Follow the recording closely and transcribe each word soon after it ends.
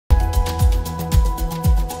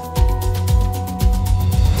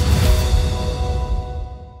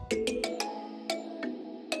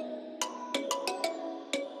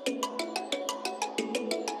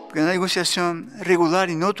negociación regular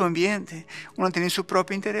en otro ambiente, uno tiene su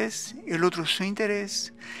propio interés, el otro su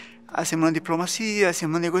interés. Hacemos una diplomacia,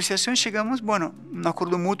 hacemos una negociación, llegamos, bueno, a un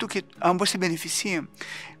acuerdo mutuo que ambos se benefician.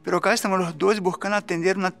 Pero acá estamos los dos buscando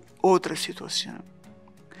atender una otra situación.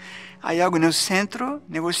 Hay algo en el centro,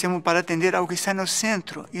 negociamos para atender algo que está en el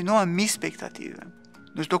centro y no a mi expectativa.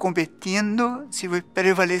 No estoy compitiendo si voy a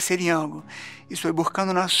prevalecer en algo. Estoy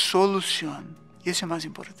buscando una solución. Y eso es más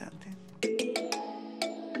importante.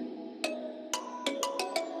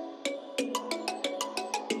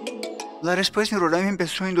 La respuesta en Roraima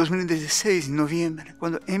empezó en 2016, en noviembre,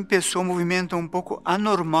 cuando empezó un movimiento un poco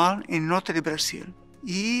anormal en el norte de Brasil.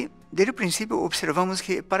 Y desde el principio observamos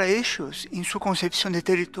que para ellos, en su concepción de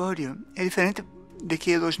territorio, es diferente de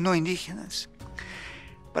que los no indígenas.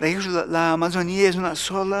 Para ellos la Amazonía es una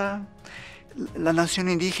sola, la nación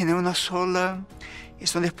indígena es una sola,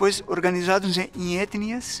 están después organizados en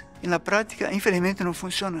etnias. En la práctica, infelizmente, no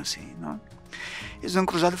funciona así, ¿no? Ellos han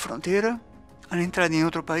cruzado frontera, han entrado en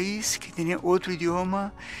otro país que tenía otro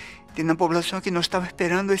idioma, tiene una población que no estaba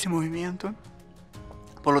esperando ese movimiento.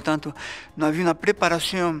 Por lo tanto, no había una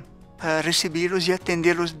preparación para recibirlos y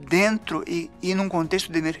atenderlos dentro y en un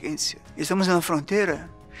contexto de emergencia. Estamos en la frontera.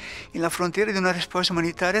 En la frontera de una respuesta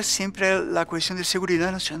humanitaria siempre hay la cuestión de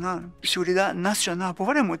seguridad nacional. Seguridad nacional, por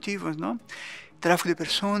varios motivos, ¿no? Tráfico de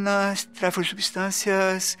personas, tráfico de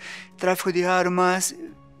sustancias, tráfico de armas,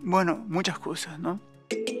 bueno, muchas cosas, ¿no?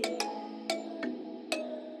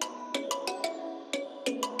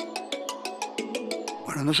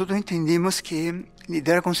 Bueno, nosotros entendimos que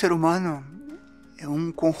liderar con ser humano es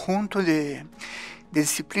un conjunto de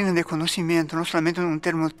disciplinas de conocimiento, no solamente un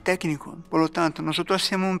término técnico. Por lo tanto, nosotros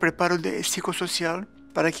hacemos un preparo psicosocial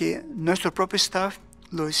para que nuestro propio staff,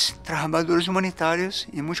 los trabajadores humanitarios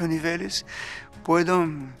en muchos niveles,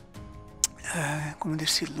 puedan, ¿cómo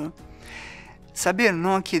decirlo? Saber,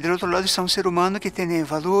 ¿no? Que del otro lado está un ser humano que tiene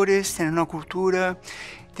valores, tiene una cultura,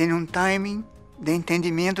 tiene un timing de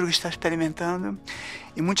entendimiento que está experimentando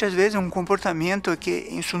y muchas veces un comportamiento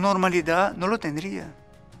que en su normalidad no lo tendría.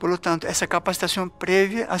 Por lo tanto, esa capacitación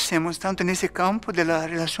previa hacemos tanto en ese campo de la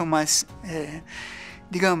relación más,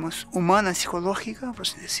 digamos, humana, psicológica, por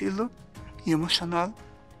así decirlo, y emocional,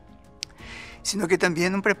 sino que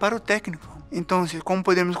también un preparo técnico. Entonces, ¿cómo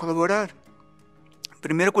podemos colaborar?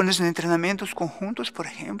 Primero con esos entrenamientos conjuntos, por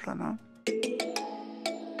ejemplo, ¿no?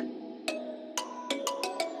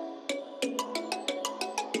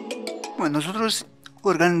 Bueno, nosotros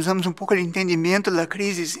organizamos un poco el entendimiento de la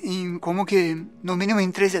crisis en como que, no mínimo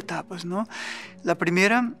en 3 etapas, ¿no? La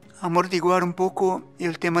primera, amortiguar un poco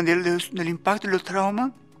el tema del impacto del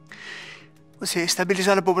trauma, o sea,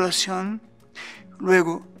 estabilizar la población,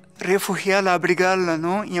 luego refugiarla, abrigarla,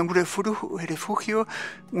 ¿no? En algún refugio,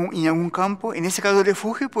 en algún campo, en este caso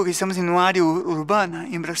refugio porque estamos en un área urbana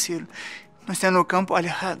en Brasil, no están en el campo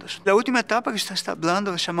alejados. La última etapa que usted está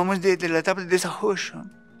hablando, llamamos de la etapa de desarrollo,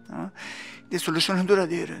 ¿no? De soluciones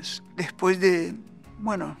duraderas. Después de,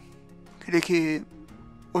 bueno, creo que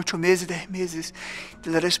 8 meses, 10 meses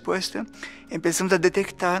de la respuesta, empezamos a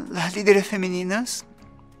detectar las líderes femeninas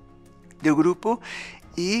del grupo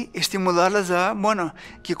y estimularlas a, bueno,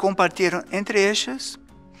 que compartieron entre ellas.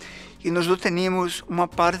 Y nosotros teníamos una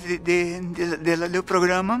parte del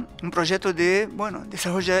programa, un proyecto de, bueno,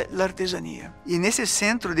 desarrollar la artesanía. Y en ese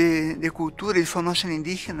centro de cultura y de formación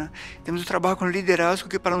indígena, tenemos un trabajo con liderazgo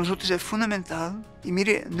que para nosotros es fundamental. Y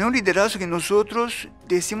mire, no es un liderazgo que nosotros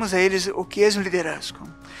decimos a ellos o que es un liderazgo,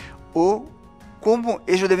 o cómo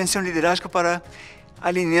ellos deben ser un liderazgo para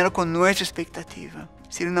alinear con nuestra expectativa.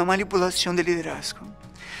 Sería una manipulación de liderazgo.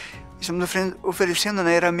 Estamos ofreciendo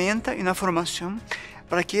una herramienta y una formación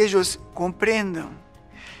para que ellos comprendan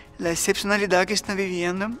la excepcionalidad que están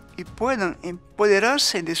viviendo y puedan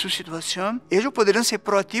empoderarse de su situación. Ellos podrán ser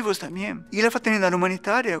proactivos también. Y la fraternidad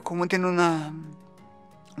humanitaria, como tiene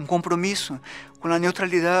un compromiso con la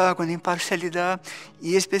neutralidad, con la imparcialidad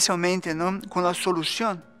y especialmente, ¿no?, con la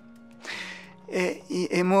solución. Y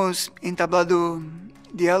hemos entablado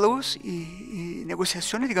diálogos y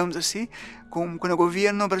negociaciones, digamos así, con el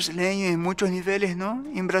gobierno brasileño en muchos niveles, ¿no?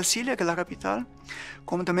 En Brasilia, que es la capital,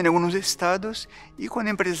 como también en algunos estados, y con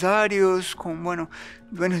empresarios, con, bueno,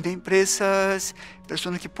 dueños de empresas,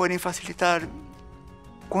 personas que pueden facilitar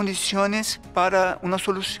condiciones para una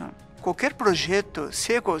solución. Cualquier proyecto,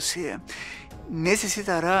 sea cual sea,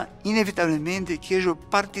 necesitará inevitablemente que ellos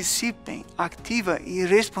participen activa y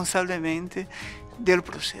responsablemente del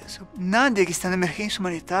proceso. Nadie que está en emergencia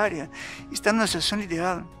humanitaria está en una situación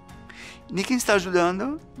ideal. Ni quien está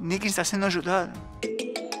ayudando, ni quien está siendo ayudado.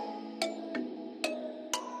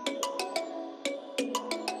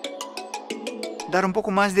 dar um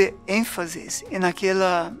pouco mais de ênfase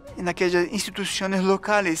naquelas instituições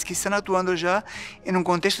locais que estão atuando já em um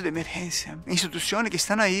contexto de emergência. Instituições que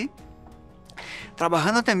estão aí,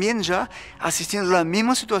 trabalhando também já, assistindo à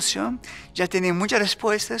mesma situação, já têm muitas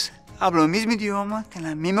respostas, falam o mesmo idioma, têm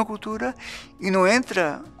a mesma cultura e não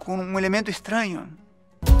entra com um elemento estranho.